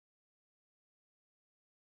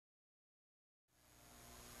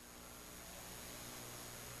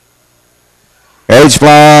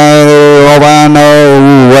H-Fly Romano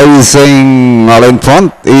Racing. All in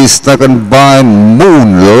front is taken by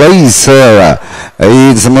Moon Laser.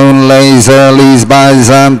 It's Moon Laser leads by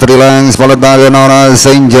some 3 lengths, followed by Leonora's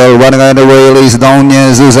Angel. Running on the rail is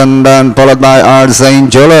Donya Susan, then followed by Arts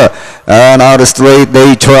Angel. And out straight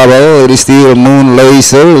they travel. It is still Moon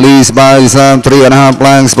Laser leads by some 3.5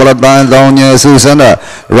 lengths, followed by Donya Susan.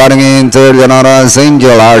 Running into Leonora's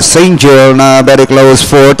Angel. Arts Angel now very close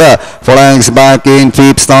fourth. 4 lengths back in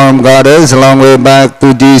fifth, Storm Goddess. A long way back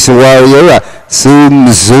to this Warrior. Zoom,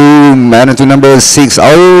 zoom, and to number 6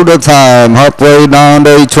 all the time. Halfway down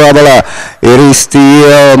the traveler. It is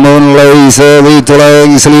still Moon Laser with 2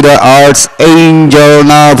 lengths leader Arts Angel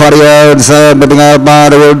now for the yards. Moving up by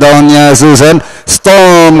the world Donya Susan.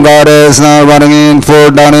 Storm Goddess now running in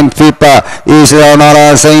 4 down in fifth. Is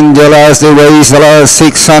Leonora's Angel as the race the last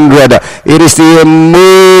 600. It is still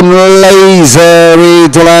Moon Laser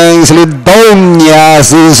with 2 lengths lead Donya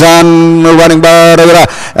Susan running by the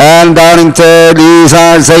and down in third is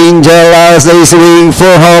Arts Angel as they swing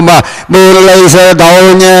for home. Moon Laser,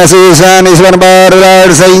 Donya Susan is running by the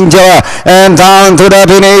Arts Angel, and down to the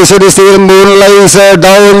finish it is still Moon Laser,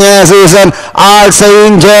 Donya Susan, Arts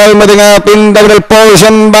Angel moving up in the middle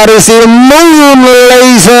position, but it's still Moon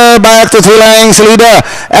Laser back to 2 lengths leader,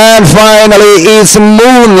 and finally it's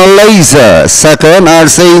Moon Laser second,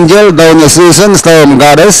 Arts Angel, Donya Susan, Storm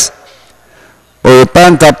Goddess.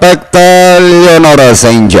 Leonora's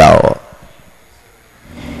Angel.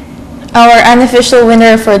 Our unofficial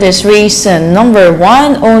winner for this race, number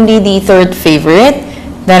 1, only the third favorite.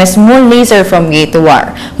 That is Moon Laser from Gate to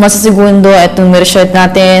War. Mas segundo at numero 7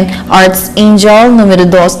 natin, Arts Angel, numero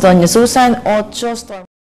 2, Donya Susan, 8, Storm.